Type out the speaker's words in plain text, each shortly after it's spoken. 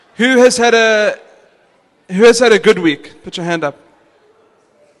Who has had a good week? Put your hand up.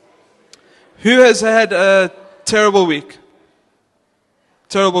 Who has had a terrible week?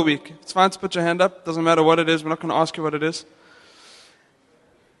 Terrible week. It's fine to put your hand up. Doesn't matter what it is. We're not going to ask you what it is.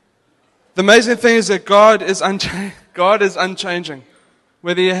 The amazing thing is that God is unchanging,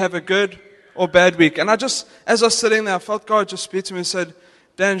 whether you have a good or bad week. And as I was sitting there, I felt God just speak to me and said,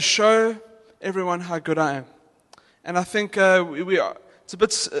 Dan, show everyone how good I am. And I think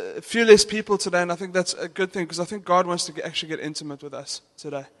it's a few less people today, and I think that's a good thing, because I think God wants to actually get intimate with us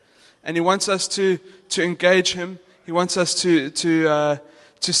today. And He wants us to engage Him. He wants us to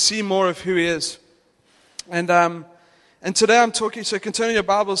see more of who He is. And today I'm talking, so you can turn your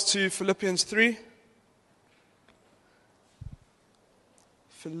Bibles to Philippians 3.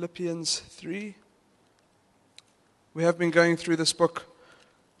 Philippians 3. We have been going through this book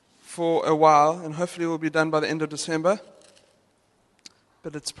for a while, and hopefully we'll be done by the end of December.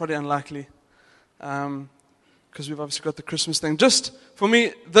 But it's probably unlikely, because we've obviously got the Christmas thing. Just, for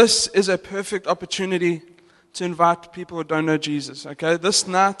me, this is a perfect opportunity to invite people who don't know Jesus, okay? This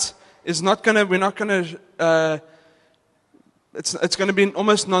night is not going to, it's going to be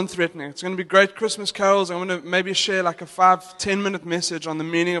almost non-threatening. It's going to be great Christmas carols. I'm going to maybe share like a 5-10 minute message on the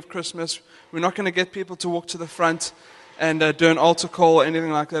meaning of Christmas. We're not going to get people to walk to the front and do an altar call or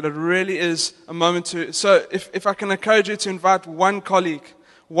anything like that. It really is a moment to, so if I can encourage you to invite one colleague,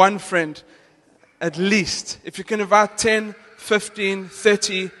 one friend, at least. If you can invite 10, 15,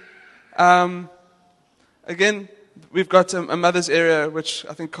 30, again, we've got a mother's area, which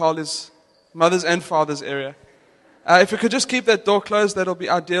I think Carl is mother's and father's area. If you could just keep that door closed, that'll be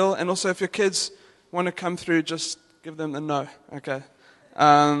ideal. And also, if your kids want to come through, just give them the no. Okay.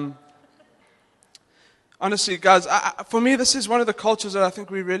 Honestly, guys, for me, this is one of the cultures that I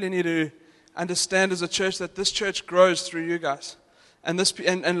think we really need to understand as a church, that this church grows through you guys. And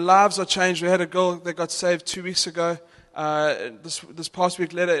lives are changed. We had a girl that got saved 2 weeks ago. This past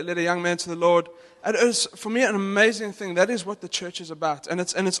week led a young man to the Lord. And it was, for me, an amazing thing. That is what the church is about. And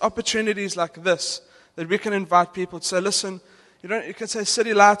it's opportunities like this that we can invite people to say, listen, you can say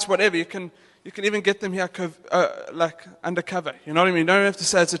city lights, whatever. You can even get them here like undercover. You know what I mean? You don't have to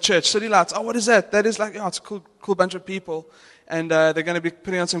say it's a church. City lights. Oh, what is that? That is like, it's a cool bunch of people. And they're going to be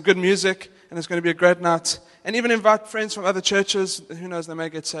putting on some good music, and it's going to be a great night. And even invite friends from other churches. Who knows, they may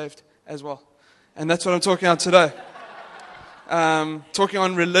get saved as well. And that's what I'm talking about today. Talking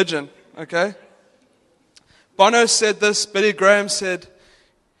on religion, okay? Bono said this, Billy Graham said,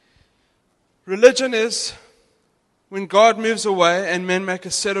 religion is when God moves away and men make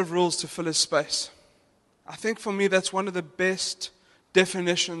a set of rules to fill His space. I think for me that's one of the best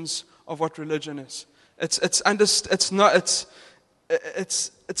definitions of what religion is. It's not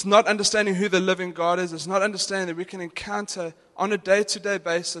understanding who the living God is. It's not understanding that we can encounter on a day-to-day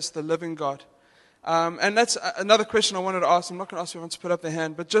basis the living God. And that's another question I wanted to ask. I'm not going to ask everyone to put up their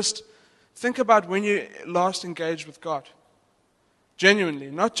hand, but just think about when you last engaged with God.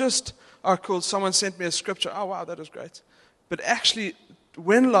 Genuinely. Not just, oh cool, someone sent me a scripture. Oh wow, that is great. But actually,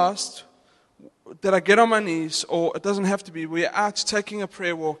 when last did I get on my knees, or it doesn't have to be, we're out taking a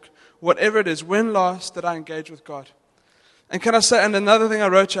prayer walk, whatever it is, when last did I engage with God? And can I say, and another thing I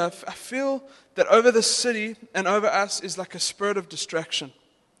wrote here, I feel that over the city and over us is like a spirit of distraction.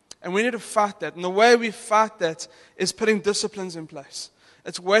 And we need to fight that. And the way we fight that is putting disciplines in place.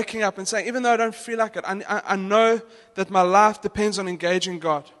 It's waking up and saying, even though I don't feel like it, I know that my life depends on engaging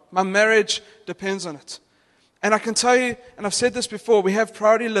God. My marriage depends on it. And I can tell you, and I've said this before, we have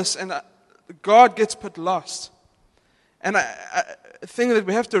priority lists, and God gets put last. And a thing that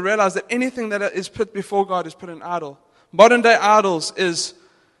we have to realize, that anything that is put before God is put in idol. Modern day idols is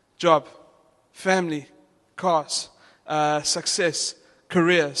job, family, cars, success,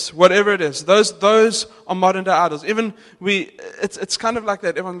 careers, whatever it is. Those are modern day idols. Even it's kind of like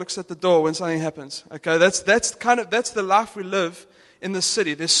that. Everyone looks at the door when something happens. Okay, that's the life we live in the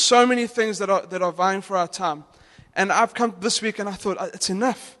city. There's so many things that are vying for our time. And I've come this week and I thought, it's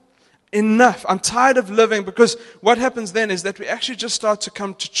enough. Enough. I'm tired of living, because what happens then is that we actually just start to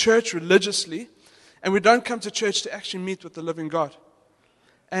come to church religiously, and we don't come to church to actually meet with the living God.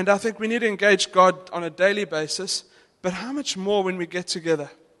 And I think we need to engage God on a daily basis, but how much more when we get together?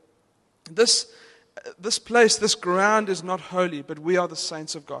 This place, this ground is not holy, but we are the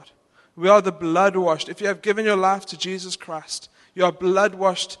saints of God. We are the blood washed. If you have given your life to Jesus Christ, you are blood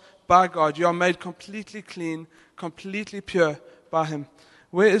washed by God. You are made completely clean, completely pure by Him.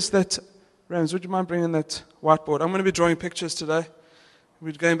 Where is that? Rams, would you mind bringing that whiteboard? I'm going to be drawing pictures today.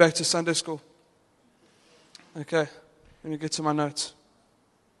 We're going back to Sunday school. Okay, let me get to my notes.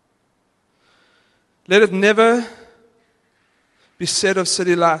 Let it never be said of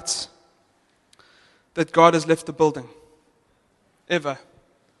City Lights that God has left the building. Ever.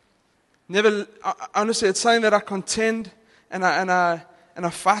 Never. Honestly, it's something that I contend and I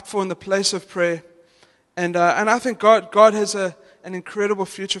fight for in the place of prayer. And I think God has an incredible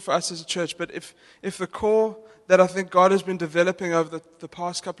future for us as a church. But if the core that I think God has been developing over the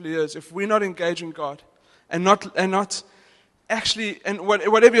past couple of years, if we're not engaging God and not actually, and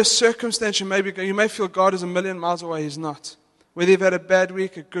whatever your circumstance you may be, you may feel God is a million miles away. He's not. Whether you've had a bad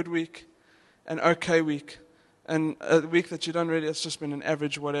week, a good week, an okay week, and a week that you don't really, it's just been an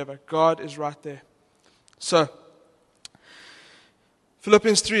average whatever. God is right there. So,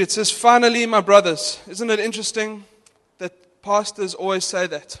 Philippians 3, it says, finally, my brothers. Isn't it interesting that pastors always say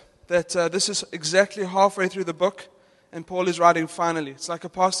that? That this is exactly halfway through the book, and Paul is writing finally. It's like a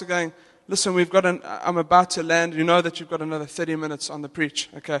pastor going, listen, I'm about to land. You know that you've got another 30 minutes on the preach.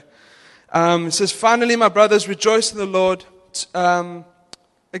 Okay. It says, finally, my brothers, rejoice in the Lord.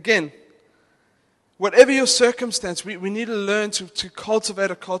 Again, whatever your circumstance, we need to learn to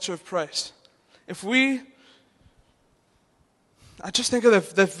cultivate a culture of praise. I just think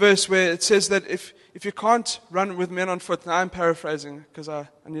of that verse where it says that if you can't run with men on foot, now I'm paraphrasing because I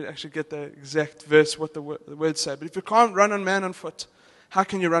need to actually get the exact verse, what the words say. But if you can't run on man on foot, how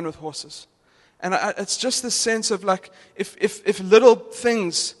can you run with horses? And it's just the sense of like, if little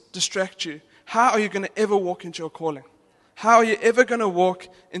things distract you, how are you going to ever walk into your calling? How are you ever going to walk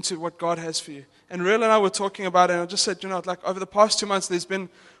into what God has for you? And Real and I were talking about it, and I just said, like over the past 2 months, there's been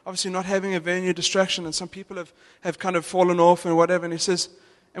obviously not having a venue distraction, and some people have kind of fallen off and whatever. And he says,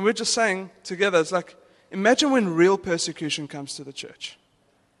 and we're just saying together, it's like, imagine when real persecution comes to the church.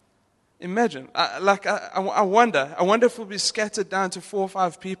 Imagine. I wonder if we'll be scattered down to 4 or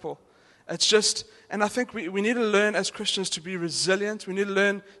 5 people. It's just, and I think we need to learn as Christians to be resilient. We need to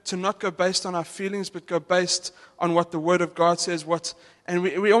learn to not go based on our feelings, but go based on what the Word of God says. And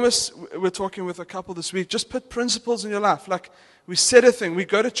we're talking with a couple this week, just put principles in your life. Like, we set a thing. We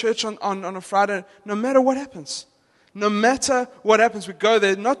go to church on a Friday, no matter what happens. No matter what happens, we go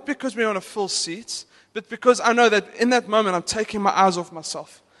there, not because we want to fill seats, but because I know that in that moment, I'm taking my eyes off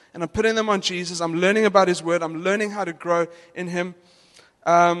myself. And I'm putting them on Jesus. I'm learning about His Word. I'm learning how to grow in Him.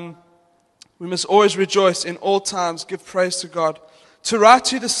 We must always rejoice in all times, give praise to God. To write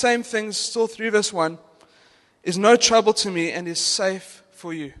to you the same things, still 3 verse 1, is no trouble to me and is safe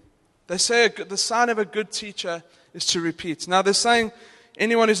for you. They say the sign of a good teacher is to repeat. Now they're saying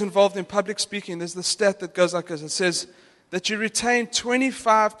anyone who's involved in public speaking, there's the stat that goes like this. It says that you retain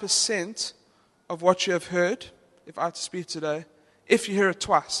 25% of what you have heard, if I had to speak today, if you hear it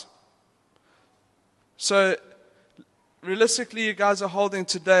twice. So realistically, you guys are holding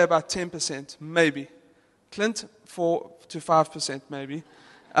today about 10%, maybe. Clint, 4 to 5%, maybe.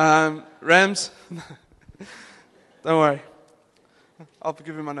 Rams, don't worry. I'll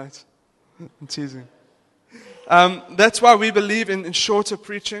give you my notes. I'm teasing. That's why we believe in shorter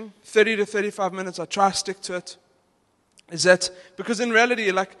preaching, 30 to 35 minutes. I try to stick to it. Is that because in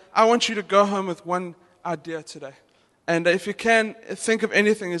reality, like, I want you to go home with one idea today. And if you can think of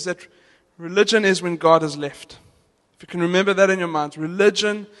anything, is that religion is when God has left. If you can remember that in your mind,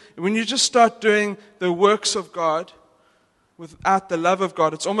 religion, when you just start doing the works of God without the love of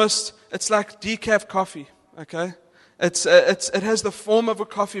God, it's like decaf coffee, okay? It has the form of a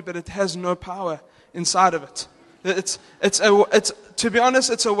coffee, but it has no power inside of it. To be honest,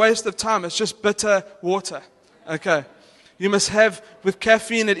 it's a waste of time. It's just bitter water, okay? You must have, with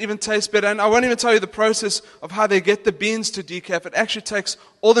caffeine, it even tastes better. And I won't even tell you the process of how they get the beans to decaf. It actually takes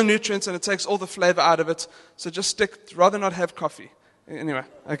all the nutrients and it takes all the flavor out of it. So just rather not have coffee. Anyway,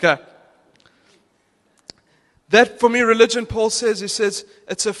 okay. That, for me, religion, Paul says, he says,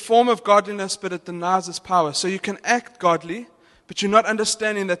 it's a form of godliness, but it denies its power. So you can act godly, but you're not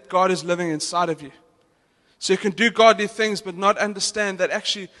understanding that God is living inside of you. So you can do godly things, but not understand that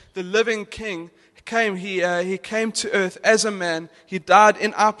actually the living King came. He came to earth as a man. He died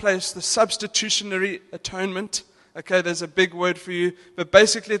in our place, the substitutionary atonement. Okay, there's a big word for you, but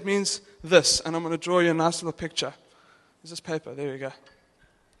basically it means this, and I'm going to draw you a nice little picture. Is this paper? There we go.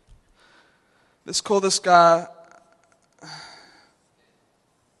 Let's call this guy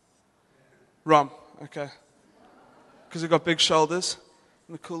Rom, okay, because he's got big shoulders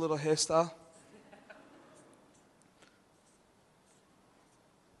and a cool little hairstyle.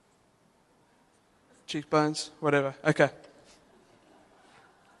 Cheekbones, whatever. Okay.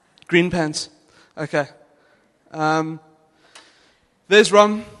 Green pants. Okay. There's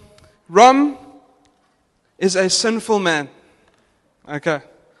Rom. Rom is a sinful man. Okay.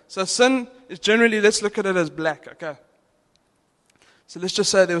 So sin is generally, let's look at it as black. Okay. So let's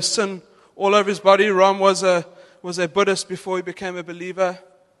just say there was sin all over his body. Rom was was a Buddhist before he became a believer.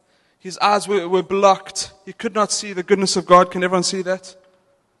 His eyes were blocked. He could not see the goodness of God. Can everyone see that?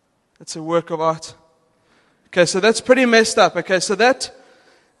 It's a work of art. Okay, so that's pretty messed up. Okay, so that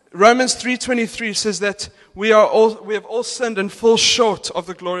Romans 3:23 says that we have all sinned and fall short of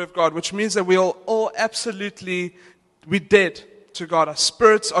the glory of God, which means that we are all we're dead to God. Our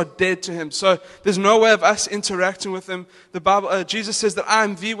spirits are dead to Him. So there's no way of us interacting with Him. The Bible, Jesus says that I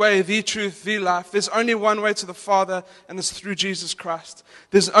am the way, the truth, the life. There's only one way to the Father, and it's through Jesus Christ.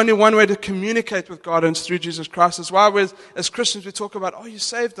 There's only one way to communicate with God, and it's through Jesus Christ. That's why as Christians we talk about, are you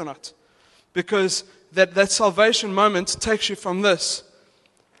saved or not? Because that salvation moment takes you from this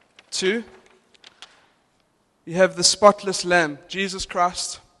to, you have the spotless Lamb, Jesus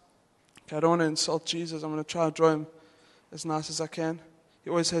Christ. Okay, I don't want to insult Jesus. I'm going to try to draw Him as nice as I can. He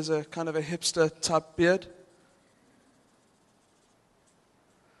always has a kind of a hipster type beard.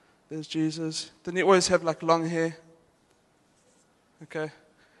 There's Jesus. Didn't he always have like long hair? Okay.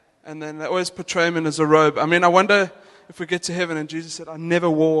 And then they always portray Him in as a robe. I mean, I wonder if we get to heaven and Jesus said, I never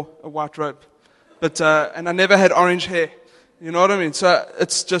wore a white robe. And I never had orange hair. You know what I mean? So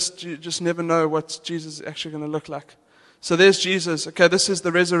it's just, you just never know what Jesus is actually going to look like. So there's Jesus. Okay, this is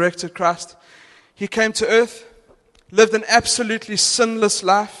the resurrected Christ. He came to earth, lived an absolutely sinless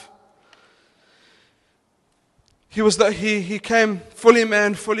life. He came fully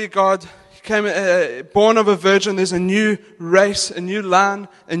man, fully God. He came born of a virgin. There's a new race, a new line,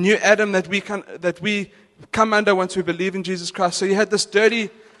 a new Adam that we come under once we believe in Jesus Christ. So you had this dirty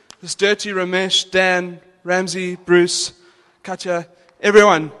Ramesh, Dan, Ramsey, Bruce, Katya,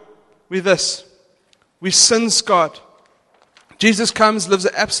 everyone. We sins God. Jesus comes, lives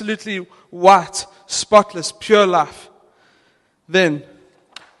an absolutely white, spotless, pure life. Then,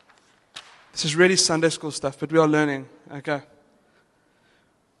 this is really Sunday school stuff, but we are learning. Okay.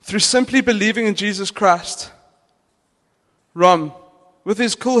 Through simply believing in Jesus Christ, Rom, with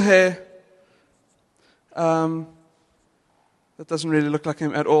his cool hair, that doesn't really look like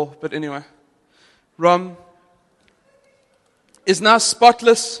him at all, but anyway, Rom is now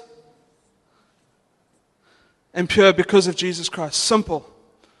spotless and pure because of Jesus Christ. Simple.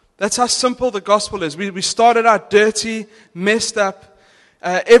 That's how simple the gospel is. We started out dirty, messed up.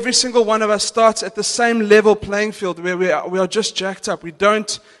 Every single one of us starts at the same level playing field where we are just jacked up.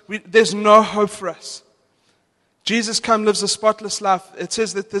 There's no hope for us. Jesus lives a spotless life. It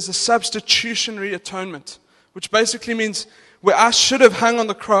says that there's a substitutionary atonement, which basically means where I should have hung on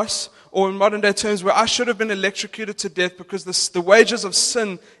the cross, or in modern day terms, where I should have been electrocuted to death because the wages of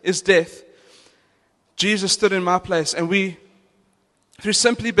sin is death. Jesus stood in my place, and through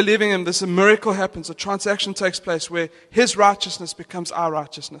simply believing Him, a miracle happens, a transaction takes place where His righteousness becomes our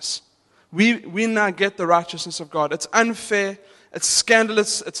righteousness. We now get the righteousness of God. It's unfair, it's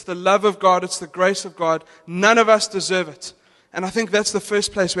scandalous, it's the love of God, it's the grace of God. None of us deserve it. And I think that's the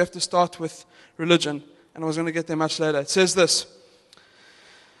first place we have to start with religion. And I was going to get there much later. It says this: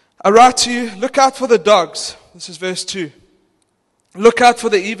 I write to you, look out for the dogs. This is verse 2. Look out for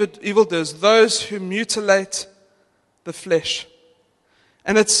the evildoers, those who mutilate the flesh.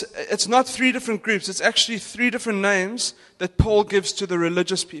 And it's not three different groups. It's actually three different names that Paul gives to the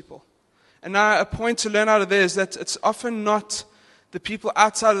religious people. And now a point to learn out of there is that it's often not the people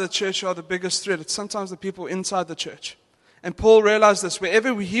outside of the church who are the biggest threat. It's sometimes the people inside the church. And Paul realized this.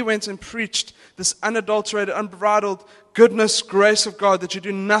 Wherever he went and preached this unadulterated, unbridled goodness, grace of God, that you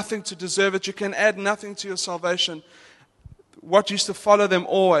do nothing to deserve it, you can add nothing to your salvation. What used to follow them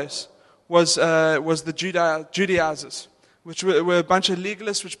always was the Judaizers, which were a bunch of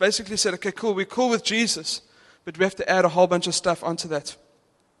legalists, which basically said, okay, cool, we're cool with Jesus, but we have to add a whole bunch of stuff onto that.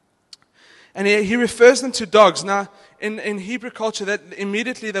 And he refers them to dogs. Now, in Hebrew culture, that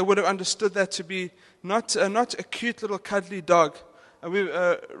immediately they would have understood that to be not a cute little cuddly dog.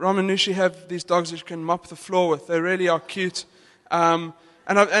 Ram and Nushi have these dogs that you can mop the floor with. They really are cute. And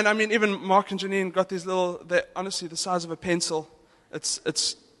I mean, even Mark and Janine got these they're honestly the size of a pencil. It's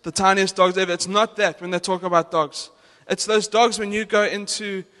the tiniest dogs ever. It's not that when they talk about dogs. It's those dogs when you go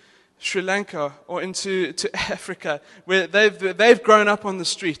into Sri Lanka or into Africa, where they've grown up on the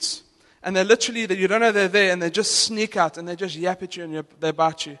streets. And they're literally, you don't know they're there, and they just sneak out, and they just yap at you, and they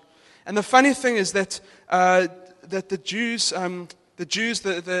bite you. And the funny thing is that the Jews,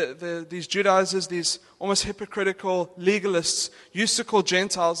 these Judaizers, these almost hypocritical legalists, used to call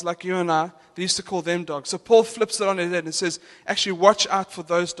Gentiles like you and I, they used to call them dogs. So Paul flips it on his head and says, actually watch out for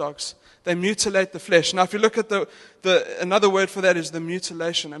those dogs. They mutilate the flesh. Now if you look at another word for that is the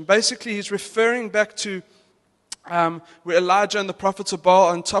mutilation. And basically he's referring back to where Elijah and the prophets of Baal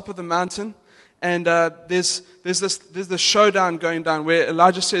are on top of the mountain, And there's this showdown going down where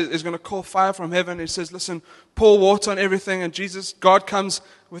Elijah says is going to call fire from heaven. He says, listen, pour water on everything. And God comes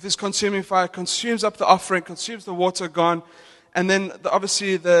with his consuming fire, consumes up the offering, consumes the water, gone. And then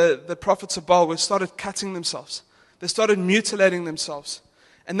obviously the prophets of Baal started cutting themselves. They started mutilating themselves.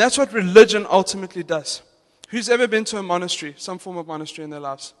 And that's what religion ultimately does. Who's ever been to a monastery, some form of monastery in their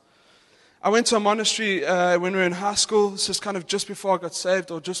lives? I went to a monastery when we were in high school. This is kind of just before I got saved,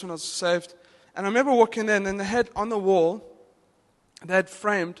 or just when I was saved. And I remember walking there, and then they had on the wall, they had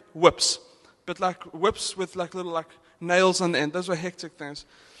framed whips. But like whips with like little like nails on the end. Those were hectic things.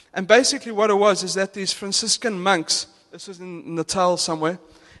 And basically what it was is that these Franciscan monks, this was in Natal somewhere,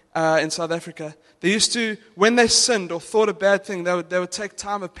 in South Africa, they used to, when they sinned or thought a bad thing, they would take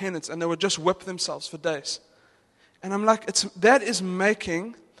time of penance, and they would just whip themselves for days. And I'm like, that is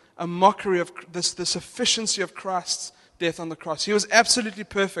making a mockery of the sufficiency of Christ's death on the cross. He was absolutely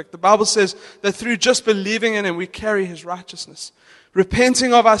perfect. The Bible says that through just believing in him, we carry his righteousness.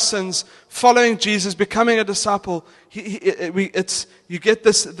 Repenting of our sins, following Jesus, becoming a disciple, you get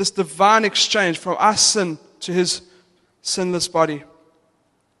this divine exchange from our sin to his sinless body.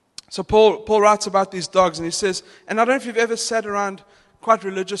 So Paul writes about these dogs, and he says, and I don't know if you've ever sat around quite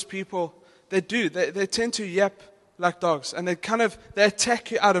religious people. They do. They tend to yap like dogs, and they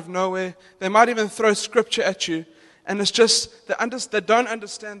attack you out of nowhere. They might even throw scripture at you. And it's just, they don't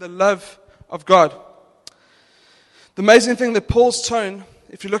understand the love of God. The amazing thing that Paul's tone,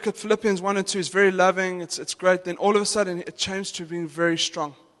 if you look at Philippians 1 and 2, is very loving, it's great. Then all of a sudden, it changed to being very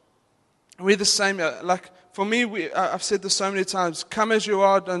strong. We're the same. Like, for me, I've said this so many times, come as you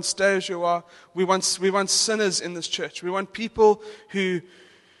are, don't stay as you are. We want sinners in this church. We want people who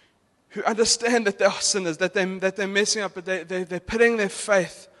understand that they are sinners, that they're messing up, but they're putting their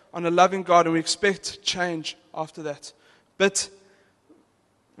faith on a loving God, and we expect change after that. But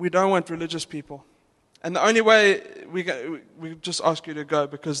we don't want religious people. And the only way we just ask you to go,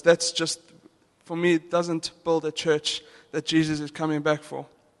 because that's just, for me, it doesn't build a church that Jesus is coming back for.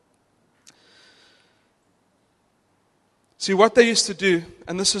 See, what they used to do,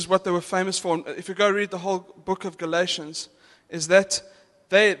 and this is what they were famous for, if you go read the whole book of Galatians, is that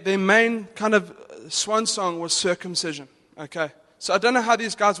their main kind of swan song was circumcision. Okay? So I don't know how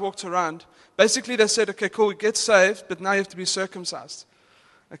these guys walked around. Basically, they said, okay, cool, we get saved, but now you have to be circumcised.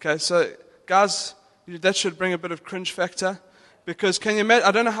 Okay, so guys, that should bring a bit of cringe factor. Because can you imagine,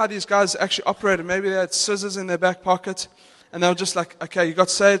 I don't know how these guys actually operated. Maybe they had scissors in their back pocket, and they were just like, okay, you got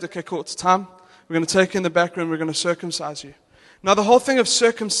saved, okay, cool, it's time. We're going to take you in the back room, we're going to circumcise you. Now, the whole thing of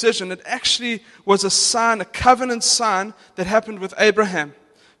circumcision, it actually was a sign, a covenant sign that happened with Abraham.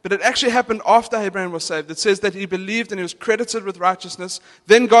 But it actually happened after Abraham was saved. It says that he believed and he was credited with righteousness.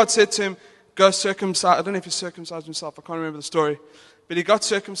 Then God said to him, go circumcise. I don't know if he circumcised himself. I can't remember the story. But he got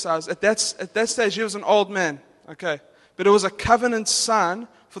circumcised. At that stage, he was an old man. Okay. But it was a covenant sign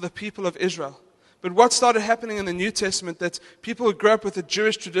for the people of Israel. But what started happening in the New Testament, that people who grew up with a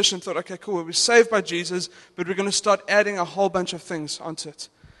Jewish tradition thought, okay, cool, we're saved by Jesus, but we're going to start adding a whole bunch of things onto it.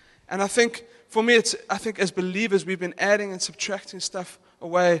 And I think, for me, I think as believers, we've been adding and subtracting stuff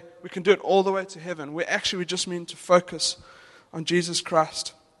away. We can do it all the way to heaven. We just mean to focus on Jesus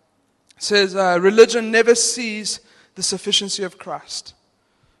Christ. It says, religion never sees the sufficiency of Christ.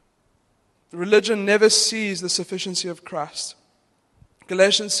 Religion never sees the sufficiency of Christ.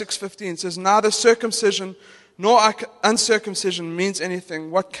 Galatians 6:15 says, neither circumcision nor uncircumcision means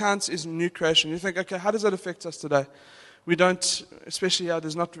anything. What counts is new creation. You think, okay, how does that affect us today? We don't, especially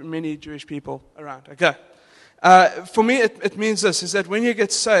there's not many Jewish people around. Okay. For me, it means this, is that when you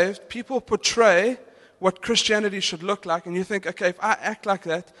get saved, people portray what Christianity should look like, and you think, okay, if I act like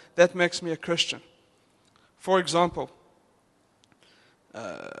that, that makes me a Christian. For example,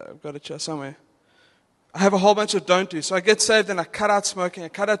 I've got it here somewhere. I have a whole bunch of don't do. So I get saved and I cut out smoking, I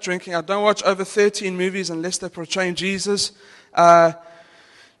cut out drinking, I don't watch over 13 movies unless they're portraying Jesus. And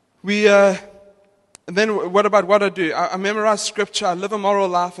then what about what I do? I memorize scripture, I live a moral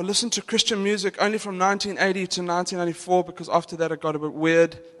life, I listen to Christian music only from 1980 to 1994, because after that it got a bit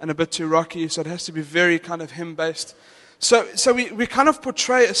weird and a bit too rocky, so it has to be very kind of hymn-based. So we kind of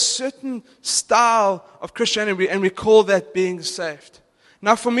portray a certain style of Christianity, and we call that being saved.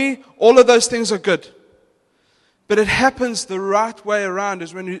 Now for me, all of those things are good. But it happens the right way around,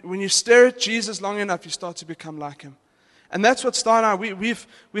 is when you stare at Jesus long enough, you start to become like him. And that's what Star and I, we've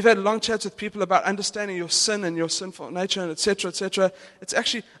had long chats with people about understanding your sin and your sinful nature, and et cetera, et cetera. It's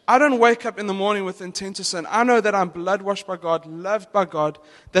actually, I don't wake up in the morning with intent to sin. I know that I'm blood washed by God, loved by God,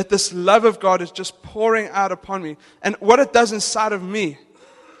 that this love of God is just pouring out upon me. And what it does inside of me,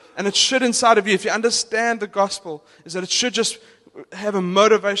 and it should inside of you, if you understand the gospel, is that it should just, have a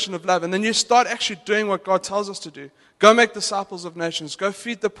motivation of love. And then you start actually doing what God tells us to do. Go make disciples of nations. Go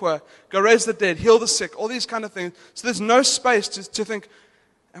feed the poor. Go raise the dead. Heal the sick. All these kind of things. So there's no space to think,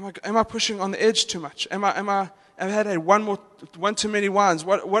 am I pushing on the edge too much? Have I had one too many wines?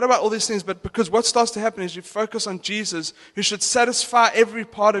 What about all these things? But because what starts to happen is you focus on Jesus, who should satisfy every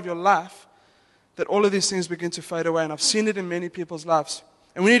part of your life, that all of these things begin to fade away. And I've seen it in many people's lives.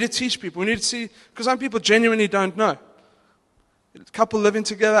 And we need to teach people. We need to see, because some people genuinely don't know. A couple living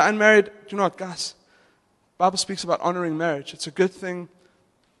together, unmarried. Do you know what, guys? The Bible speaks about honoring marriage. It's a good thing.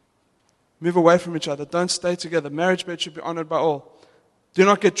 Move away from each other. Don't stay together. Marriage bed should be honored by all. Do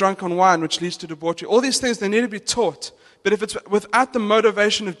not get drunk on wine, which leads to debauchery. All these things, they need to be taught. But if it's without the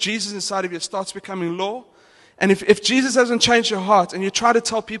motivation of Jesus inside of you, it starts becoming law. And if Jesus hasn't changed your heart, and you try to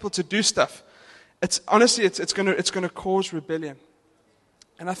tell people to do stuff, it's going to cause rebellion.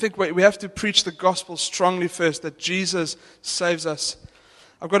 And I think we have to preach the gospel strongly first, that Jesus saves us.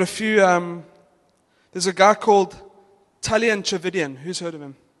 I've got a few, there's a guy called Talian Chavidian. Who's heard of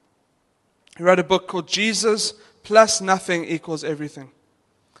him? He wrote a book called Jesus Plus Nothing Equals Everything.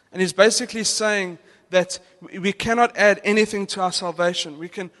 And he's basically saying that we cannot add anything to our salvation.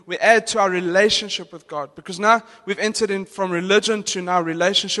 We add to our relationship with God. Because now we've entered in from religion to now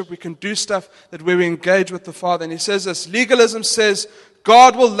relationship. We can do stuff that where we engage with the Father. And he says this, legalism says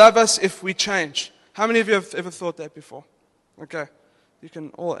God will love us if we change. How many of you have ever thought that before? Okay. You can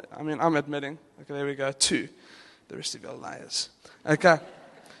all, I'm admitting. Okay, there we go. 2. The rest of you are liars. Okay.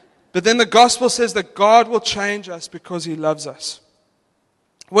 But then the gospel says that God will change us because He loves us.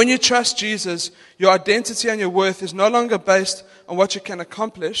 When you trust Jesus, your identity and your worth is no longer based on what you can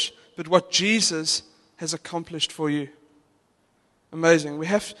accomplish, but what Jesus has accomplished for you. Amazing.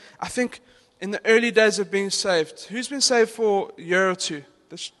 I think, in the early days of being saved, who's been saved for a year or two?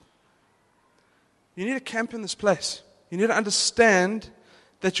 You need to camp in this place. You need to understand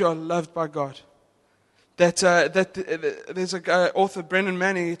that you are loved by God. There's a guy, author Brendan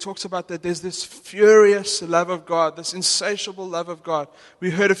Manning, he talks about that there's this furious love of God, this insatiable love of God. We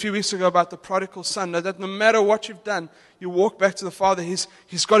heard a few weeks ago about the prodigal son, that no matter what you've done, you walk back to the Father, He's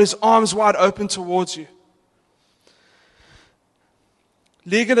got His arms wide open towards you.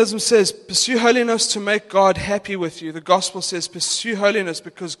 Legalism says, pursue holiness to make God happy with you. The gospel says, pursue holiness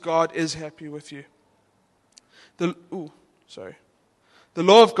because God is happy with you. The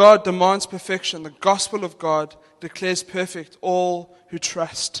law of God demands perfection. The gospel of God declares perfect all who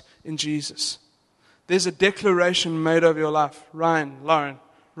trust in Jesus. There's a declaration made over your life. Ryan, Lauren,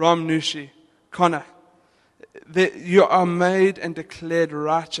 Ram, Nushi, Connor. You are made and declared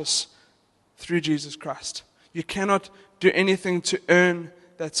righteous through Jesus Christ. You cannot do anything to earn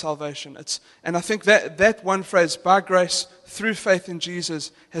that salvation. And I think that one phrase, by grace, through faith in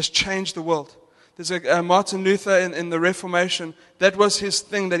Jesus, has changed the world. There's a Martin Luther in the Reformation, that was his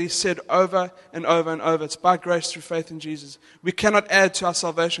thing that he said over and over and over. It's by grace through faith in Jesus. We cannot add to our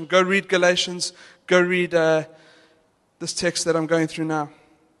salvation. Go read Galatians. Go read this text that I'm going through now.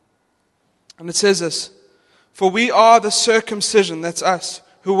 And it says this, for we are the circumcision, that's us,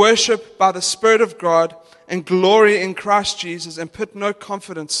 who worship by the Spirit of God and glory in Christ Jesus and put no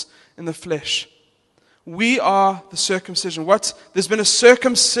confidence in the flesh. We are the circumcision. There's been a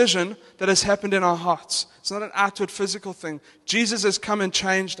circumcision that has happened in our hearts. It's not an outward physical thing. Jesus has come and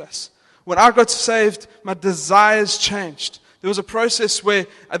changed us. When I got saved, my desires changed. There was a process where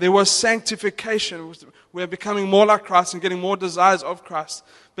there was sanctification. We're becoming more like Christ and getting more desires of Christ.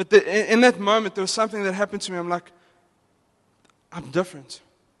 But in that moment, there was something that happened to me. I'm like, I'm different.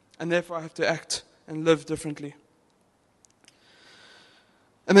 And therefore I have to act and live differently.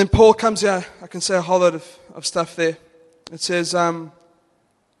 And then Paul comes here. I can say a whole lot of stuff there. It says,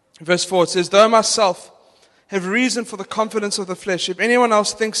 verse 4, it says, though I myself have reason for the confidence of the flesh, if anyone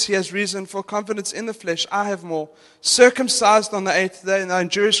else thinks he has reason for confidence in the flesh, I have more. Circumcised on the 8th day, and in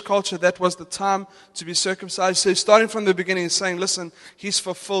Jewish culture, that was the time to be circumcised. So starting from the beginning, he's saying, listen, he's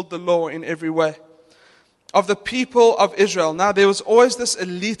fulfilled the law in every way. Of the people of Israel. Now, there was always this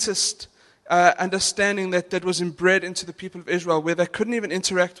elitist understanding that was inbred into the people of Israel, where they couldn't even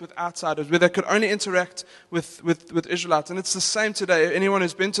interact with outsiders, where they could only interact with Israelites. And it's the same today. Anyone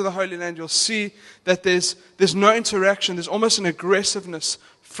who's been to the Holy Land, you'll see that there's no interaction. There's almost an aggressiveness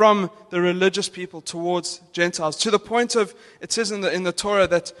from the religious people towards Gentiles, to the point of, it says in the Torah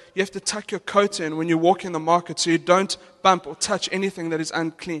that you have to tuck your coat in when you walk in the market so you don't bump or touch anything that is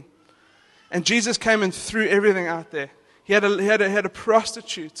unclean. And Jesus came and threw everything out there. He had a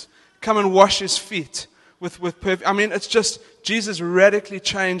prostitute come and wash his feet with perfume. I mean, it's just, Jesus radically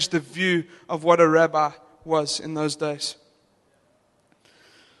changed the view of what a rabbi was in those days.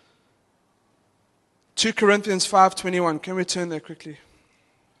 2 Corinthians 5:21. Can we turn there quickly?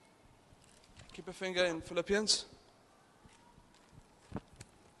 Keep a finger in Philippians.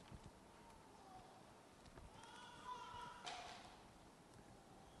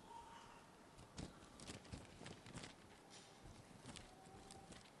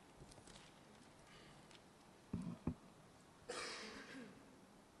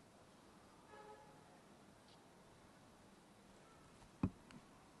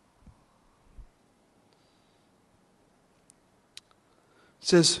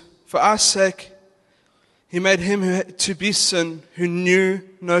 It says, "For our sake, he made him to be sin who knew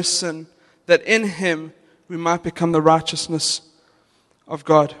no sin, that in him we might become the righteousness of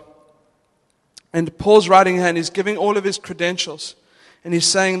God." And Paul's writing here, and he's giving all of his credentials. And he's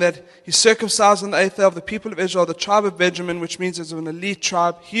saying that he's circumcised on the 8th day of the people of Israel, the tribe of Benjamin, which means it's an elite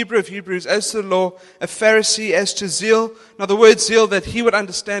tribe, Hebrew of Hebrews, as to the law, a Pharisee, as to zeal. Now the word zeal that he would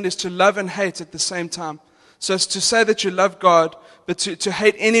understand is to love and hate at the same time. So it's to say that you love God, but to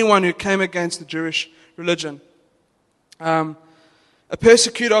hate anyone who came against the Jewish religion. A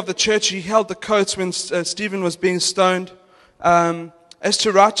persecutor of the church, he held the coats when Stephen was being stoned. As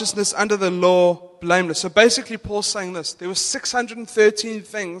to righteousness under the law, blameless. So basically Paul's saying this. There were 613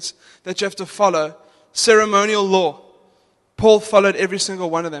 things that you have to follow. Ceremonial law. Paul followed every single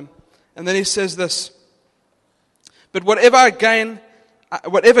one of them. And then he says this. "But whatever gain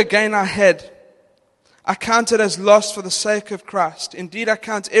I had, I count it as loss for the sake of Christ. Indeed, I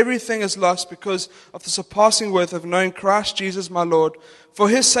count everything as loss because of the surpassing worth of knowing Christ Jesus my Lord. For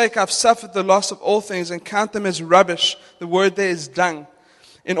his sake I've suffered the loss of all things and count them as rubbish." The word there is dung.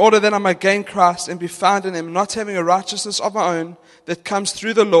 "In order that I might gain Christ and be found in him, not having a righteousness of my own that comes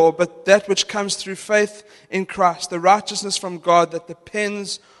through the law, but that which comes through faith in Christ, the righteousness from God that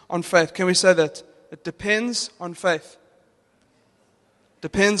depends on faith." Can we say that? It depends on faith.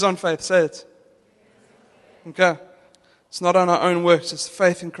 Depends on faith. Say it. Okay. It's not on our own works. It's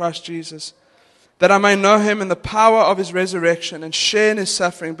faith in Christ Jesus. "That I may know him in the power of his resurrection and share in his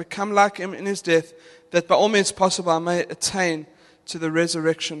suffering, become like him in his death, that by all means possible I may attain to the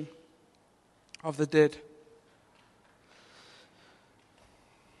resurrection of the dead."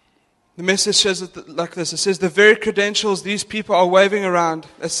 The message says it like this. It says, the very credentials these people are waving around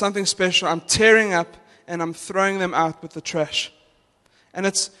as something special, I'm tearing up and I'm throwing them out with the trash. And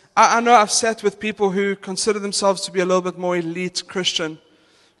I know I've sat with people who consider themselves to be a little bit more elite Christian.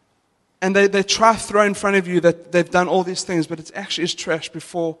 And they try to throw in front of you that they've done all these things, but it actually is trash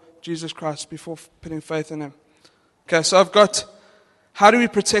before Jesus Christ, before putting faith in him. Okay, so I've got, how do we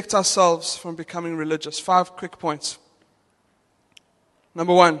protect ourselves from becoming religious? 5 quick points.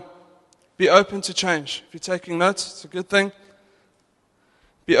 Number 1, be open to change. If you're taking notes, it's a good thing.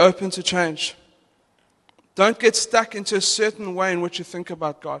 Be open to change. Don't get stuck into a certain way in which you think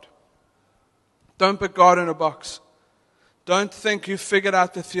about God. Don't put God in a box. Don't think you figured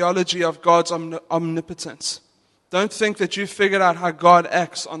out the theology of God's omnipotence. Don't think that you figured out how God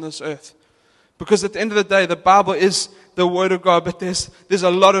acts on this earth. Because at the end of the day, the Bible is the Word of God, but there's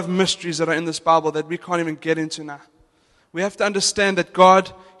a lot of mysteries that are in this Bible that we can't even get into now. We have to understand that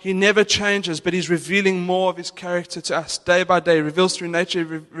God, He never changes, but He's revealing more of His character to us day by day. He reveals through nature,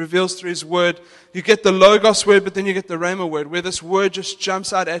 He reveals through His Word. You get the Logos word, but then you get the Rhema word, where this word just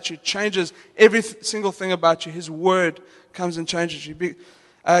jumps out at you, changes every single thing about you. His Word comes and changes you.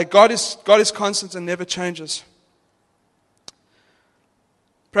 God is constant and never changes.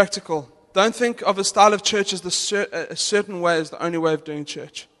 Practical. Don't think of a style of church as a certain way as the only way of doing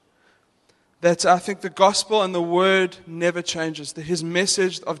church. That I think the gospel and the word never changes. That His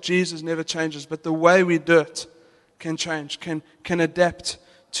message of Jesus never changes. But the way we do it can change, can adapt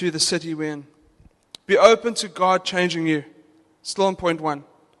to the city we're in. Be open to God changing you. Still on point 1.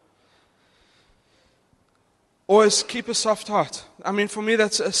 Always keep a soft heart. I mean, for me,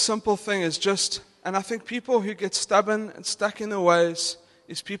 that's a simple thing. And I think people who get stubborn and stuck in their ways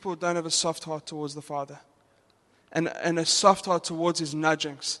is people who don't have a soft heart towards the Father. And a soft heart towards His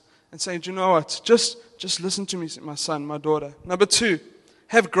nudgings. And saying, do you know what? Just listen to me, my son, my daughter. Number 2,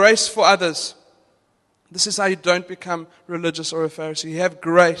 have grace for others. This is how you don't become religious or a Pharisee. You have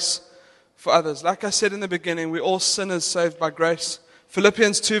grace for others. Like I said in the beginning, we're all sinners saved by grace.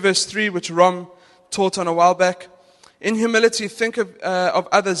 Philippians 2 verse 3, which Rom taught on a while back. In humility, think of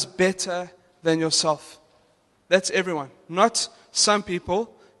others better than yourself. That's everyone. Not some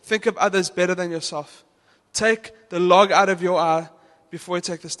people. Think of others better than yourself. Take the log out of your eye before you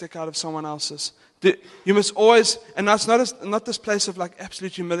take the stick out of someone else's. You must always, and that's not this place of like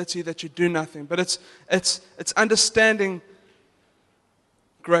absolute humility that you do nothing, but it's understanding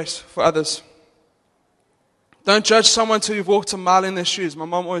grace for others. Don't judge someone till you've walked a mile in their shoes. My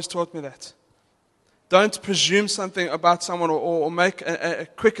mom always taught me that. Don't presume something about someone or make a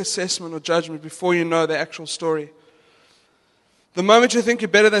quick assessment or judgment before you know the actual story. The moment you think you're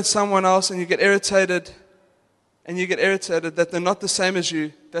better than someone else and you get irritated that they're not the same as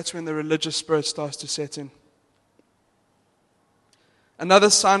you, that's when the religious spirit starts to set in. Another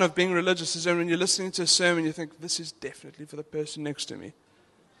sign of being religious is when you're listening to a sermon, you think, this is definitely for the person next to me.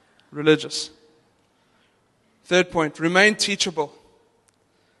 Religious. Third point, remain teachable.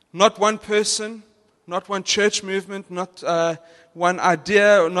 Not one person, not one church movement, not one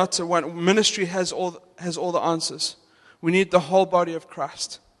idea, or not one ministry has all the answers. We need the whole body of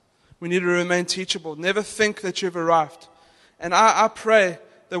Christ. We need to remain teachable. Never think that you've arrived. And I pray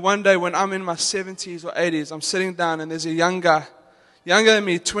that one day when I'm in my 70s or 80s, I'm sitting down and there's a young guy, younger than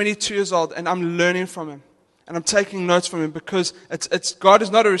me, 22 years old, and I'm learning from him. And I'm taking notes from him because God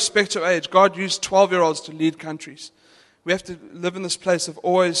is not a respecter of age. God used 12-year-olds to lead countries. We have to live in this place of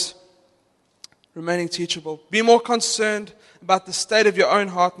always remaining teachable. Be more concerned about the state of your own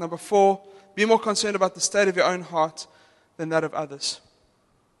heart. Number 4, be more concerned about the state of your own heart than that of others.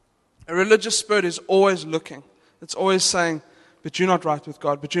 A religious spirit is always looking. It's always saying, but you're not right with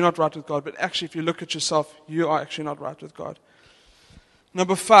God, but you're not right with God. But actually, if you look at yourself, you are actually not right with God.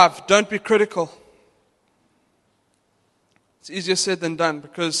 Number 5, don't be critical. It's easier said than done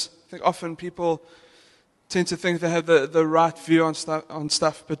because I think often people tend to think they have the right view on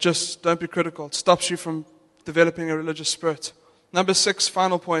stuff, but just don't be critical. It stops you from developing a religious spirit. Number 6,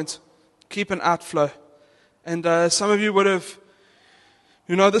 final point, keep an outflow. And some of you would have,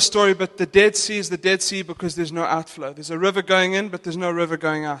 you know the story, but the Dead Sea is the Dead Sea because there's no outflow. There's a river going in, but there's no river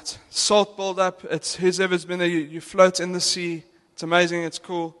going out. Salt buildup, it's whoever's been there, you float in the sea. It's amazing, it's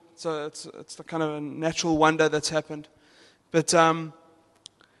cool. So it's the kind of a natural wonder that's happened. But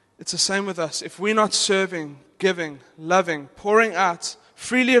it's the same with us. If we're not serving, giving, loving, pouring out,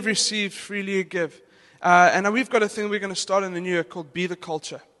 freely have received, freely you give. And we've got a thing we're going to start in the new year called Be the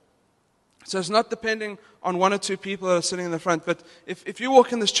Culture. So it's not depending on one or two people that are sitting in the front. But if you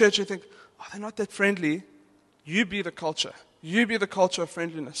walk in this church and you think, oh, they're not that friendly, you be the culture. You be the culture of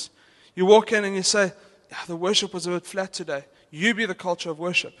friendliness. You walk in and you say, the worship was a bit flat today. You be the culture of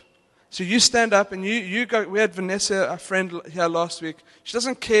worship. So you stand up and you go. We had Vanessa, our friend here last week. She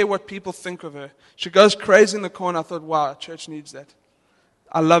doesn't care what people think of her. She goes crazy in the corner. I thought, wow, our church needs that.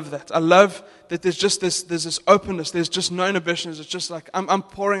 I love that. I love that there's this openness. There's just no inhibitions. It's just like I'm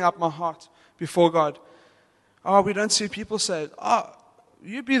pouring out my heart before God. Oh, we don't see people say,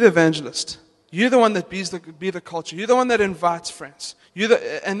 you be the evangelist. You're the one that be the culture. You're the one that invites friends.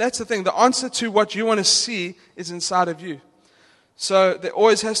 And that's the thing. The answer to what you want to see is inside of you. So there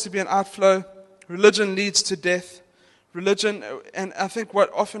always has to be an outflow. Religion leads to death. Religion, and I think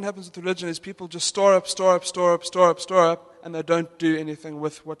what often happens with religion is people just store up, and they don't do anything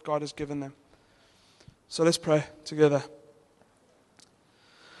with what God has given them. So let's pray together.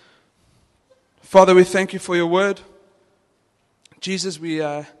 Father, we thank you for your word. Jesus, we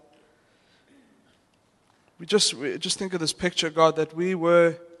just think of this picture, God, that we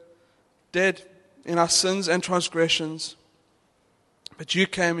were dead in our sins and transgressions, but you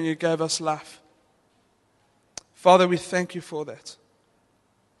came and you gave us life. Father, we thank you for that.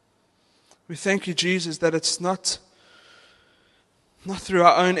 We thank you, Jesus, that it's not through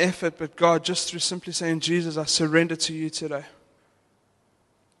our own effort, but God, just through simply saying, Jesus, I surrender to you today.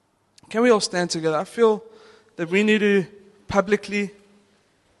 Can we all stand together? I feel that we need to publicly,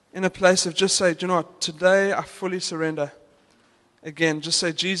 in a place of just say, do you know what, today I fully surrender. Again, just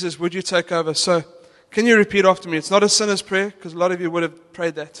say, Jesus, would you take over? So, can you repeat after me? It's not a sinner's prayer, because a lot of you would have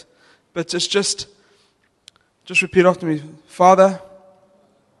prayed that. But just repeat after me. Father,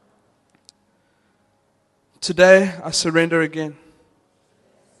 today I surrender again.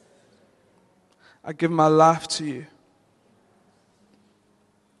 I give my life to you.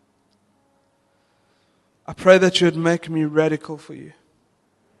 I pray that you would make me radical for you.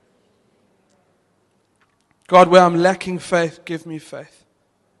 God, where I'm lacking faith, give me faith.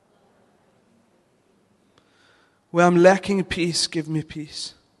 Where I'm lacking peace, give me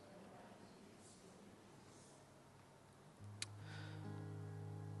peace.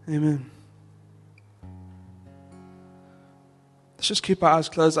 Amen. Let's just keep our eyes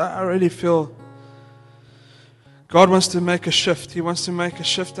closed. I really feel God wants to make a shift. He wants to make a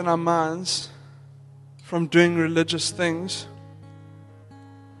shift in our minds from doing religious things,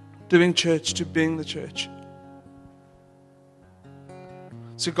 doing church, to being the church.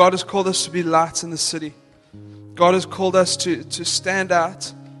 So God has called us to be lights in the city. God has called us to stand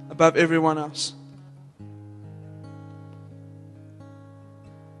out above everyone else.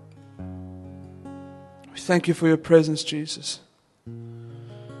 We thank you for your presence, Jesus. We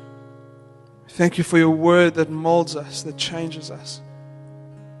Thank you for your word that molds us, that changes us.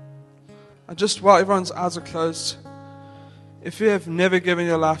 And just while everyone's eyes are closed, if you have never given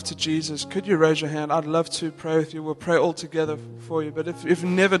your life to Jesus, could you raise your hand? I'd love to pray with you. We'll pray all together for you. But if you've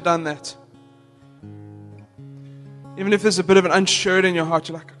never done that, even if there's a bit of an unsurety in your heart,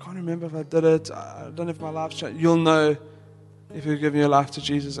 you're like, I can't remember if I did it. I don't know if my life's changed. You'll know if you've given your life to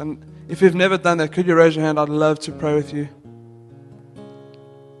Jesus. And if you've never done that, could you raise your hand? I'd love to pray with you.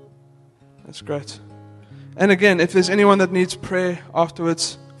 That's great. And again, if there's anyone that needs prayer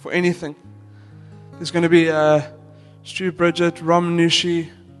afterwards for anything, there's going to be Stu, Bridget, Ram, Nushi,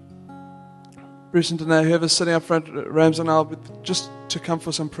 Bruce and Danae, whoever's sitting up front, Rams and Al, just to come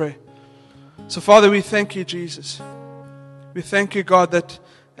for some prayer. So Father, we thank you, Jesus. We thank you, God, that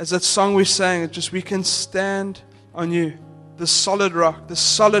as that song we sang, we can stand on you, the solid rock, the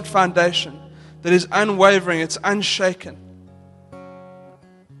solid foundation that is unwavering, it's unshaken.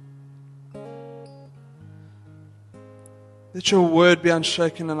 Let your word be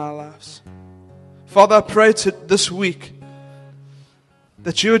unshaken in our lives. Father, I pray this week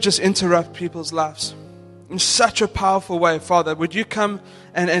that you would just interrupt people's lives in such a powerful way. Father, would you come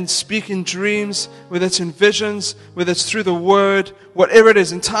and speak in dreams, whether it's in visions, whether it's through the word, whatever it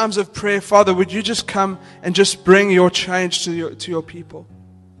is, in times of prayer. Father, would you just come and just bring your change to your people.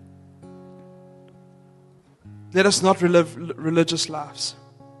 Let us not relive religious lives.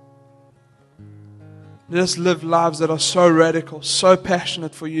 Let us live lives that are so radical, so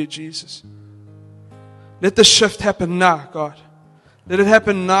passionate for you, Jesus. Let the shift happen now, God. Let it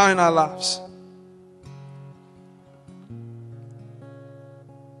happen now in our lives.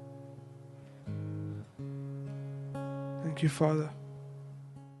 Thank you, Father.